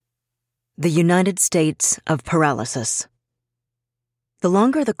The United States of Paralysis. The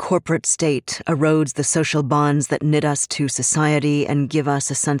longer the corporate state erodes the social bonds that knit us to society and give us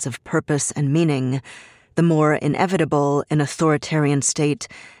a sense of purpose and meaning, the more inevitable an authoritarian state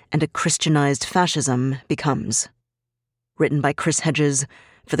and a Christianized fascism becomes. Written by Chris Hedges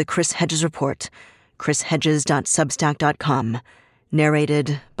for the Chris Hedges Report, chrishedges.substack.com,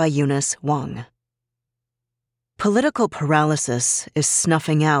 narrated by Eunice Wong. Political paralysis is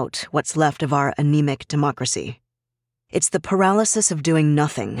snuffing out what's left of our anemic democracy. It's the paralysis of doing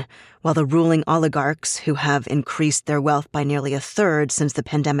nothing, while the ruling oligarchs, who have increased their wealth by nearly a third since the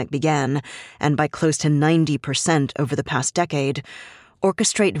pandemic began, and by close to 90% over the past decade,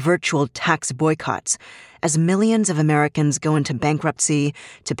 orchestrate virtual tax boycotts as millions of Americans go into bankruptcy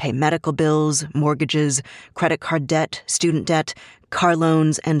to pay medical bills, mortgages, credit card debt, student debt, car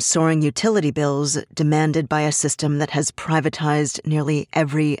loans, and soaring utility bills demanded by a system that has privatized nearly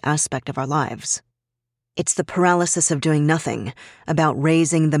every aspect of our lives. It's the paralysis of doing nothing about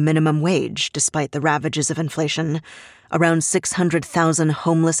raising the minimum wage despite the ravages of inflation, around 600,000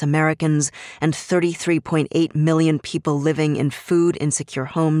 homeless Americans and 33.8 million people living in food-insecure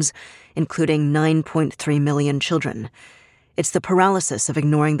homes, including 9.3 million children. It's the paralysis of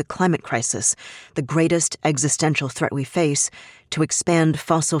ignoring the climate crisis, the greatest existential threat we face, to expand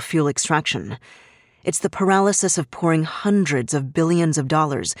fossil fuel extraction. It's the paralysis of pouring hundreds of billions of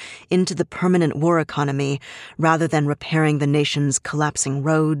dollars into the permanent war economy rather than repairing the nation's collapsing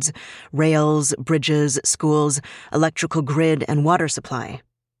roads, rails, bridges, schools, electrical grid, and water supply.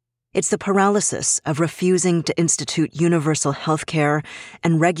 It's the paralysis of refusing to institute universal health care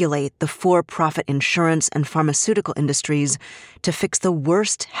and regulate the for-profit insurance and pharmaceutical industries to fix the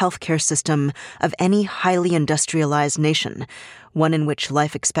worst healthcare system of any highly industrialized nation, one in which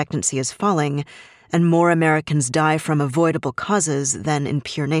life expectancy is falling, and more Americans die from avoidable causes than in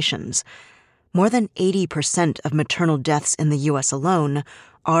peer nations. More than 80% of maternal deaths in the U.S. alone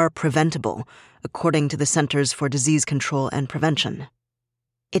are preventable, according to the Centers for Disease Control and Prevention.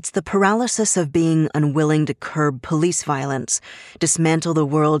 It's the paralysis of being unwilling to curb police violence, dismantle the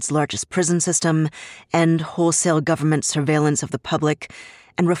world's largest prison system, end wholesale government surveillance of the public,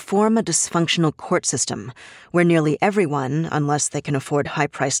 and reform a dysfunctional court system where nearly everyone, unless they can afford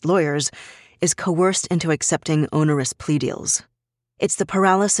high-priced lawyers, is coerced into accepting onerous plea deals. It's the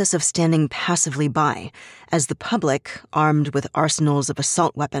paralysis of standing passively by as the public, armed with arsenals of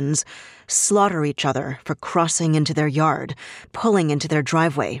assault weapons, slaughter each other for crossing into their yard, pulling into their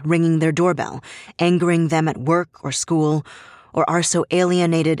driveway, ringing their doorbell, angering them at work or school, or are so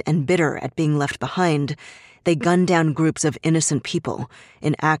alienated and bitter at being left behind, they gun down groups of innocent people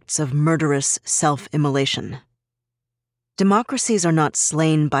in acts of murderous self-immolation. Democracies are not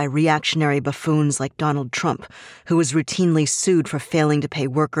slain by reactionary buffoons like Donald Trump, who was routinely sued for failing to pay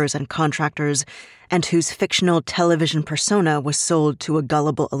workers and contractors, and whose fictional television persona was sold to a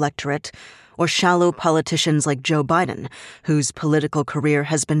gullible electorate, or shallow politicians like Joe Biden, whose political career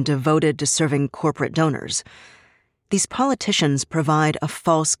has been devoted to serving corporate donors. These politicians provide a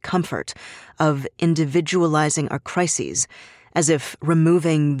false comfort of individualizing our crises, as if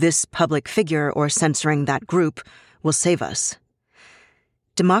removing this public figure or censoring that group will save us.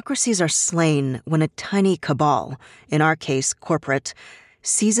 Democracies are slain when a tiny cabal, in our case corporate,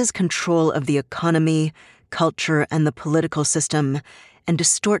 seizes control of the economy, culture, and the political system and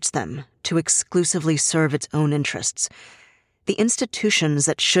distorts them to exclusively serve its own interests. The institutions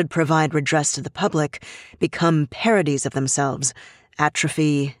that should provide redress to the public become parodies of themselves,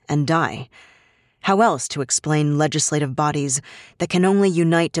 atrophy, and die. How else to explain legislative bodies that can only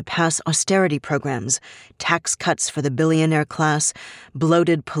unite to pass austerity programs, tax cuts for the billionaire class,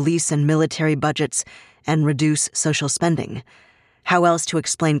 bloated police and military budgets, and reduce social spending? How else to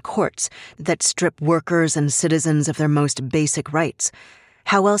explain courts that strip workers and citizens of their most basic rights?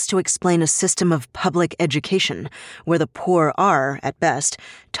 How else to explain a system of public education where the poor are, at best,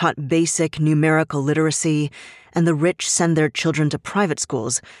 taught basic numerical literacy, and the rich send their children to private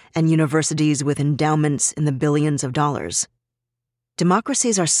schools and universities with endowments in the billions of dollars?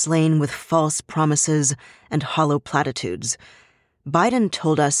 Democracies are slain with false promises and hollow platitudes. Biden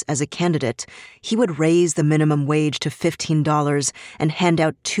told us as a candidate he would raise the minimum wage to $15 and hand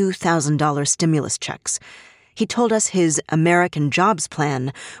out $2,000 stimulus checks. He told us his American Jobs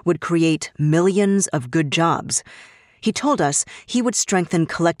Plan would create millions of good jobs. He told us he would strengthen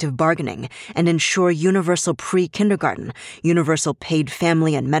collective bargaining and ensure universal pre-kindergarten, universal paid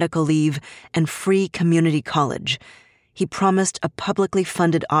family and medical leave, and free community college. He promised a publicly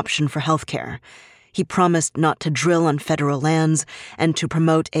funded option for health care. He promised not to drill on federal lands and to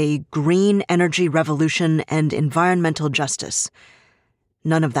promote a green energy revolution and environmental justice.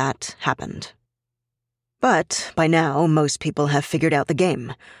 None of that happened. But by now, most people have figured out the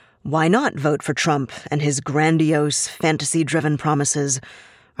game. Why not vote for Trump and his grandiose, fantasy-driven promises?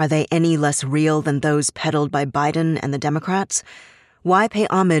 Are they any less real than those peddled by Biden and the Democrats? Why pay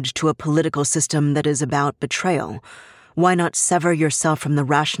homage to a political system that is about betrayal? Why not sever yourself from the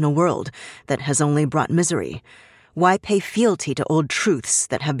rational world that has only brought misery? Why pay fealty to old truths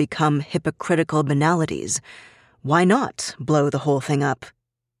that have become hypocritical banalities? Why not blow the whole thing up?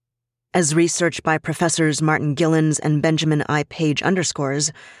 As research by Professors Martin Gillens and Benjamin I. Page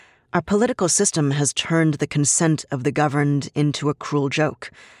underscores, our political system has turned the consent of the governed into a cruel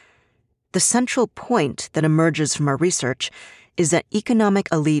joke. The central point that emerges from our research is that economic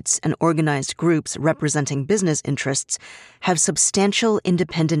elites and organized groups representing business interests have substantial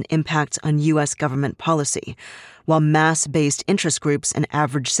independent impacts on U.S. government policy, while mass-based interest groups and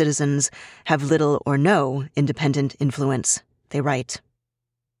average citizens have little or no independent influence, they write.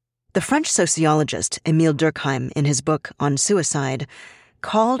 The French sociologist Émile Durkheim, in his book On Suicide,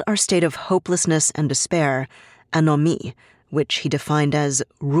 called our state of hopelessness and despair anomie, which he defined as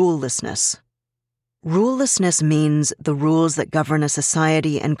rulelessness. Rulelessness means the rules that govern a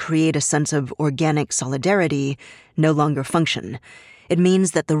society and create a sense of organic solidarity no longer function. It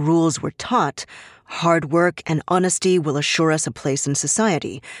means that the rules we're taught, hard work and honesty will assure us a place in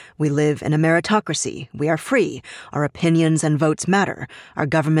society. We live in a meritocracy. We are free. Our opinions and votes matter. Our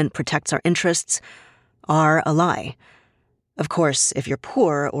government protects our interests, are a lie. Of course, if you're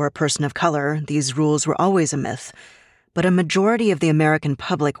poor or a person of color, these rules were always a myth. But a majority of the American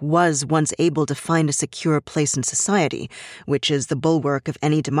public was once able to find a secure place in society, which is the bulwark of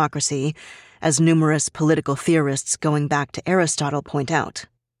any democracy, as numerous political theorists going back to Aristotle point out.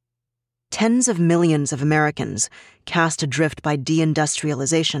 Tens of millions of Americans, cast adrift by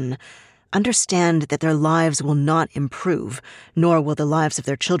deindustrialization, understand that their lives will not improve, nor will the lives of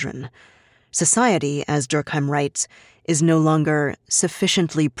their children. Society, as Durkheim writes, is no longer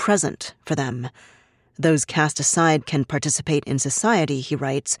sufficiently present for them. Those cast aside can participate in society, he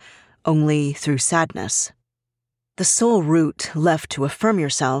writes, only through sadness. The sole route left to affirm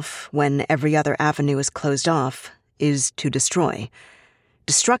yourself, when every other avenue is closed off, is to destroy.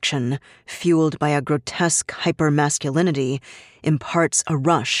 Destruction, fueled by a grotesque hypermasculinity, imparts a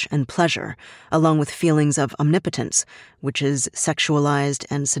rush and pleasure, along with feelings of omnipotence, which is sexualized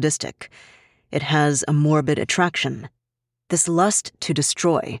and sadistic. It has a morbid attraction. This lust to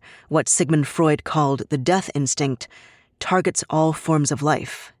destroy, what Sigmund Freud called the death instinct, targets all forms of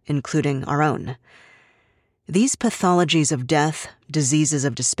life, including our own. These pathologies of death, diseases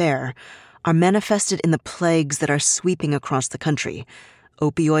of despair, are manifested in the plagues that are sweeping across the country: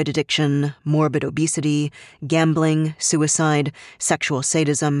 opioid addiction, morbid obesity, gambling, suicide, sexual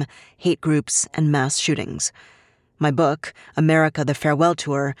sadism, hate groups, and mass shootings. My book, America: The Farewell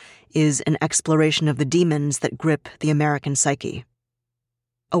Tour, is an exploration of the demons that grip the American psyche.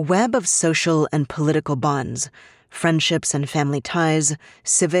 A web of social and political bonds, friendships and family ties,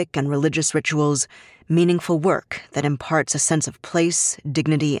 civic and religious rituals, meaningful work that imparts a sense of place,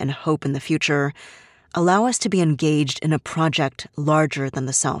 dignity, and hope in the future, allow us to be engaged in a project larger than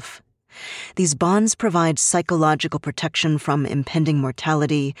the self. These bonds provide psychological protection from impending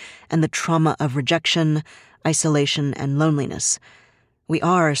mortality and the trauma of rejection, isolation, and loneliness. We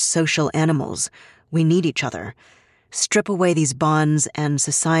are social animals. We need each other. Strip away these bonds and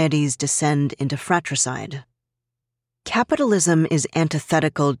societies descend into fratricide. Capitalism is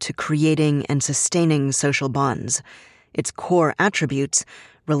antithetical to creating and sustaining social bonds. Its core attributes,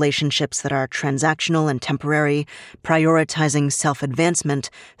 relationships that are transactional and temporary, prioritizing self-advancement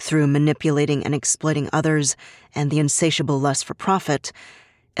through manipulating and exploiting others, and the insatiable lust for profit,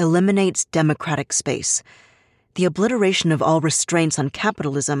 eliminates democratic space. The obliteration of all restraints on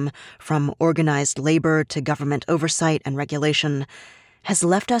capitalism, from organized labor to government oversight and regulation, has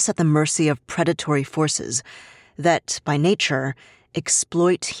left us at the mercy of predatory forces that, by nature,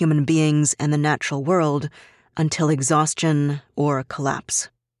 exploit human beings and the natural world until exhaustion or collapse.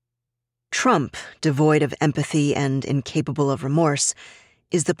 Trump, devoid of empathy and incapable of remorse,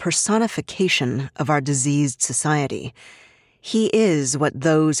 is the personification of our diseased society. He is what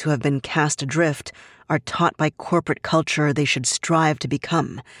those who have been cast adrift are taught by corporate culture they should strive to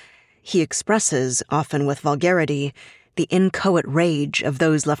become. He expresses, often with vulgarity, the inchoate rage of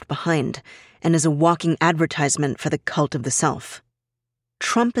those left behind, and is a walking advertisement for the cult of the self.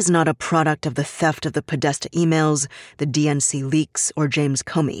 Trump is not a product of the theft of the Podesta emails, the DNC leaks, or James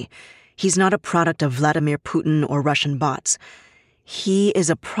Comey. He's not a product of Vladimir Putin or Russian bots. He is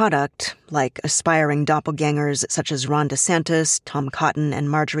a product, like aspiring doppelgangers such as Ron DeSantis, Tom Cotton,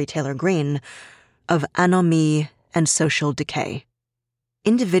 and Marjorie Taylor Greene, of anomie and social decay.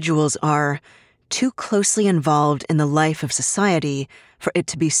 Individuals are too closely involved in the life of society for it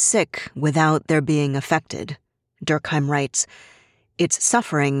to be sick without their being affected. Durkheim writes, its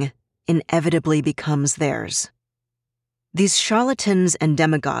suffering inevitably becomes theirs. These charlatans and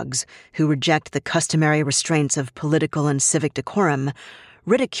demagogues who reject the customary restraints of political and civic decorum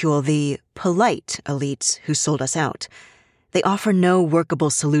ridicule the polite elites who sold us out. They offer no workable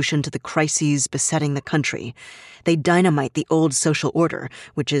solution to the crises besetting the country. They dynamite the old social order,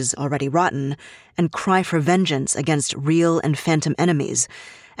 which is already rotten, and cry for vengeance against real and phantom enemies,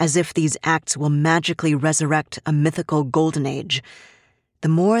 as if these acts will magically resurrect a mythical golden age. The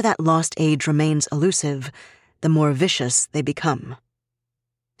more that lost age remains elusive, the more vicious they become.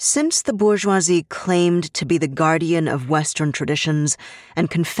 Since the bourgeoisie claimed to be the guardian of Western traditions and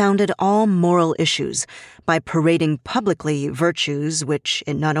confounded all moral issues by parading publicly virtues which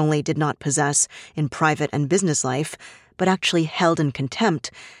it not only did not possess in private and business life, but actually held in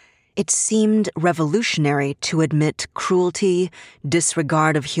contempt, it seemed revolutionary to admit cruelty,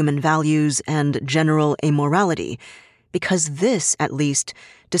 disregard of human values, and general amorality, because this, at least,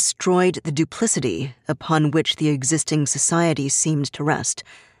 destroyed the duplicity upon which the existing society seemed to rest.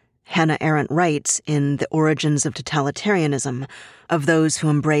 Hannah Arendt writes in The Origins of Totalitarianism of those who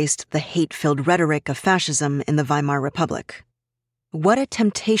embraced the hate-filled rhetoric of fascism in the Weimar Republic. What a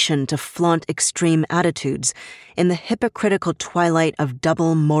temptation to flaunt extreme attitudes in the hypocritical twilight of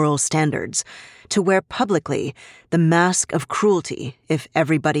double moral standards, to wear publicly the mask of cruelty if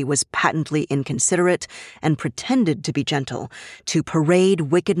everybody was patently inconsiderate and pretended to be gentle, to parade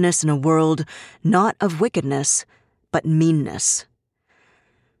wickedness in a world not of wickedness, but meanness.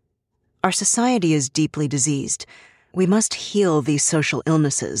 Our society is deeply diseased. We must heal these social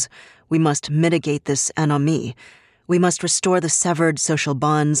illnesses. We must mitigate this anomie. We must restore the severed social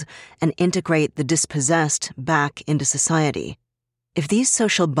bonds and integrate the dispossessed back into society. If these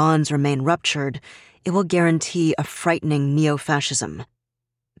social bonds remain ruptured, it will guarantee a frightening neo-fascism.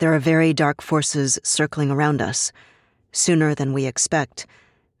 There are very dark forces circling around us. Sooner than we expect,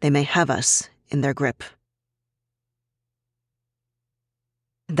 they may have us in their grip.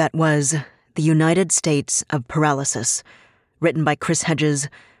 That was The United States of Paralysis, written by Chris Hedges,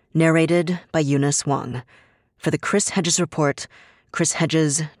 narrated by Eunice Wong. For the Chris Hedges Report,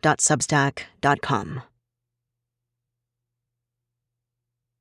 chrishedges.substack.com.